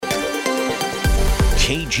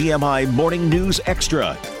KGMI Morning News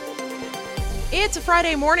Extra. It's a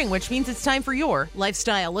Friday morning, which means it's time for your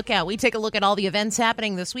Lifestyle Lookout. We take a look at all the events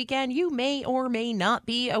happening this weekend you may or may not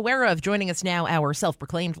be aware of. Joining us now, our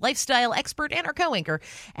self-proclaimed lifestyle expert and our co-anchor,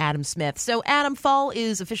 Adam Smith. So, Adam, fall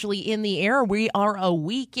is officially in the air. We are a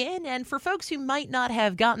week in, and for folks who might not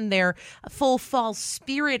have gotten their full fall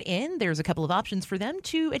spirit in, there's a couple of options for them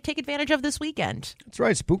to take advantage of this weekend. That's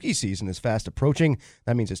right. Spooky season is fast approaching.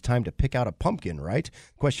 That means it's time to pick out a pumpkin, right?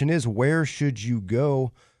 Question is, where should you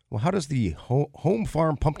go? Well, how does the Home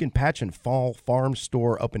Farm Pumpkin Patch and Fall Farm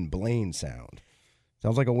Store up in Blaine sound?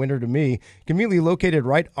 Sounds like a winner to me. Conveniently located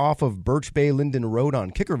right off of Birch Bay Linden Road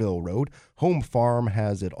on Kickerville Road, Home Farm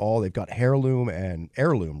has it all. They've got heirloom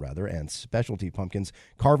and specialty pumpkins,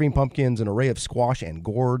 carving pumpkins, an array of squash and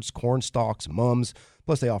gourds, corn stalks, mums.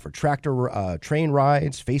 Plus, they offer tractor train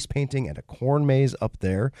rides, face painting, and a corn maze up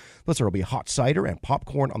there. Plus, there will be hot cider and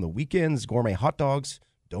popcorn on the weekends, gourmet hot dogs,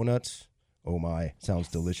 donuts. Oh my, sounds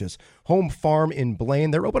delicious. Home Farm in Blaine.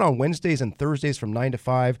 They're open on Wednesdays and Thursdays from 9 to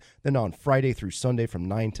 5, then on Friday through Sunday from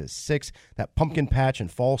 9 to 6. That pumpkin patch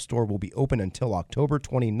and fall store will be open until October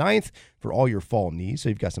 29th for all your fall needs, so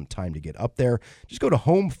you've got some time to get up there. Just go to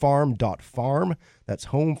homefarm.farm. That's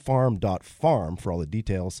homefarm.farm for all the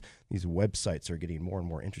details. These websites are getting more and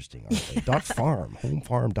more interesting, aren't they? .farm,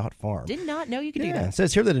 homefarm.farm. Did not know you could do that. It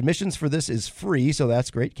says here that admissions for this is free, so that's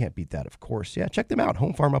great. Can't beat that, of course. Yeah, check them out.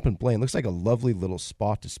 Home Farm up in Blaine. Looks like a lovely little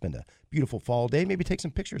spot to spend a beautiful fall day. Maybe take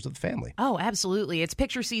some pictures of the family. Oh, absolutely. It's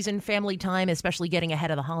picture season, family time, especially getting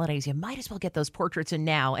ahead of the holidays. You might as well get those portraits in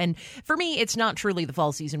now. And for me, it's not truly the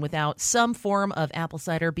fall season without some form of apple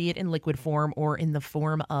cider, be it in liquid form or in the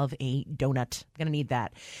form of a donut. I'm going to need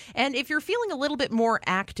that. And if you're feeling a little bit more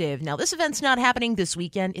active, now this event's not happening this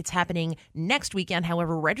weekend. It's happening next weekend.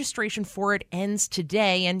 However, registration for it ends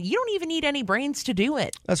today, and you don't even need any brains to do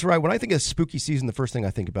it. That's right. When I think of spooky season, the first thing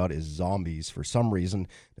I think about is zombies for some reason.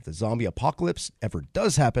 If the zombie apocalypse ever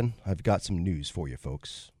does happen, I've got some news for you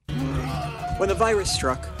folks. When the virus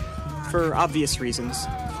struck, for obvious reasons,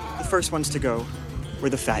 the first ones to go were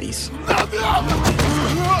the fatties.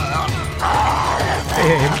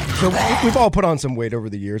 Hey, so we've all put on some weight over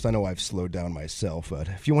the years. I know I've slowed down myself, but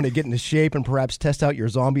if you want to get into shape and perhaps test out your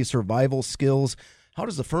zombie survival skills, how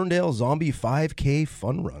does the Ferndale Zombie 5K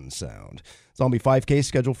Fun Run sound? Zombie 5K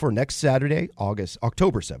scheduled for next Saturday,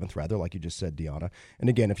 October 7th, like you just said, Dianna. And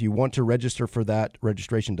again, if you want to register for that,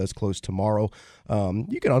 registration does close tomorrow.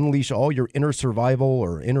 You can unleash all your inner survival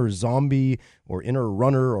or inner zombie or inner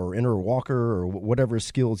runner or inner walker or whatever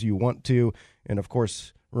skills you want to. And of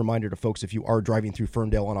course, reminder to folks, if you are driving through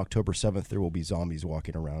Ferndale on October 7th, there will be zombies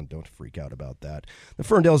walking around. Don't freak out about that. The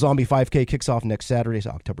Ferndale Zombie 5K kicks off next Saturday,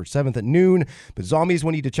 so October 7th at noon. But zombies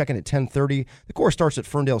will need to check in at 10:30. The course starts at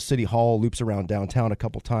Ferndale City Hall, loops around downtown a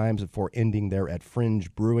couple times before ending there at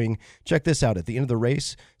Fringe Brewing. Check this out. At the end of the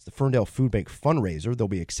race, it's the Ferndale Food Bank fundraiser. They'll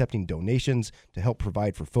be accepting donations to help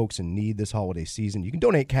provide for folks in need this holiday season. You can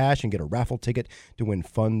donate cash and get a raffle ticket to win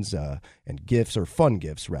funds and gifts, or fun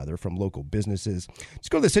gifts, rather, from local businesses. Just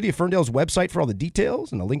go to the City of Ferndale's website for all the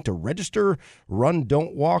details and a link to register, run,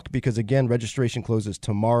 don't walk, because, again, registration closes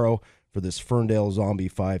tomorrow for this Ferndale Zombie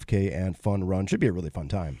 5K and Fun Run. Should be a really fun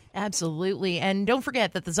time. Absolutely. And don't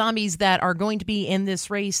forget that the zombies that are going to be in this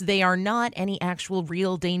race, they are not any actual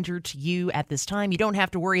real danger to you at this time. You don't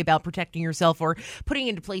have to worry about protecting yourself or putting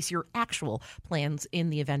into place your actual plans in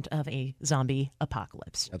the event of a zombie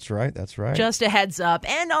apocalypse. That's right. That's right. Just a heads up.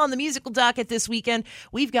 And on the musical docket this weekend,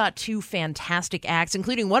 we've got two fantastic acts,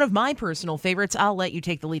 including one of my personal favorites. I'll let you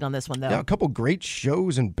take the lead on this one, though. Yeah, a couple great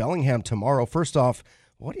shows in Bellingham tomorrow. First off,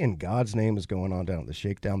 what in God's name is going on down at the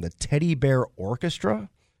Shakedown? The Teddy Bear Orchestra?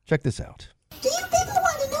 Check this out. Do you people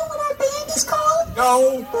want to know what our band is called?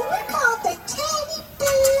 No. Well, we're called the Teddy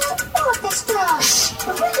Bear Orchestra.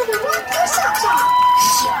 But we're going to rock your socks off.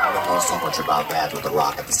 I don't know so much about that with the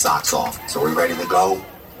rocking the socks off. So we ready to go?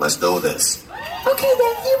 Let's do this. Okay,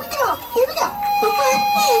 then, here we go. Here we go. The 1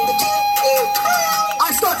 and the 2 and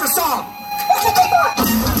I start the song.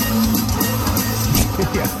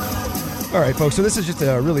 Okay, Yeah. All right, folks, so this is just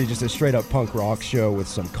a straight-up punk rock show with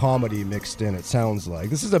some comedy mixed in, it sounds like.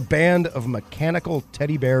 This is a band of mechanical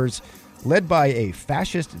teddy bears led by a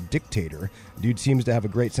fascist dictator. Dude seems to have a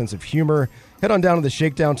great sense of humor. Head on down to the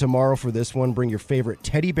Shakedown tomorrow for this one. Bring your favorite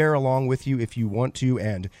teddy bear along with you if you want to,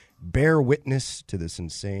 and bear witness to this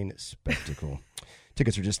insane spectacle.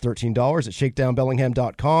 Tickets are just $13 at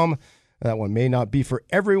shakedownbellingham.com. That one may not be for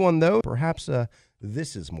everyone, though. Perhaps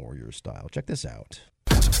this is more your style. Check this out.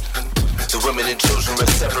 The women and children were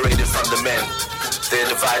separated from the men. They're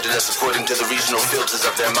divided us according to the regional filters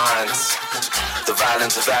of their minds. The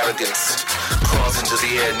violence of arrogance, crawls into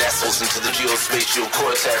the air, nestles into the geospatial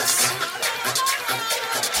cortex.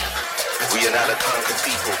 We are not a conquered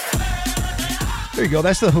people. There you go.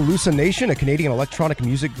 That's the Halluci Nation, a Canadian electronic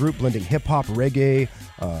music group blending hip-hop, reggae,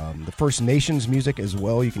 the First Nations music as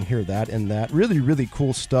well. You can hear that in that. Really, really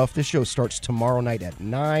cool stuff. This show starts tomorrow night at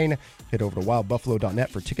 9. Head over to wildbuffalo.net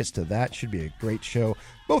for tickets to that. Should be a great show.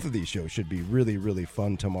 Both of these shows should be really, really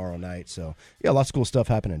fun tomorrow night. So, yeah, lots of cool stuff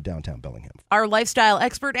happening in downtown Bellingham. Our lifestyle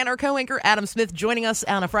expert and our co-anchor, Adam Smith, joining us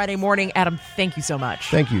on a Friday morning. Adam, thank you so much.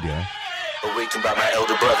 Thank you, Dianna. Awakened by my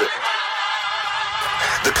elder brother.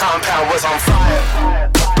 The compound was on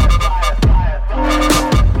fire.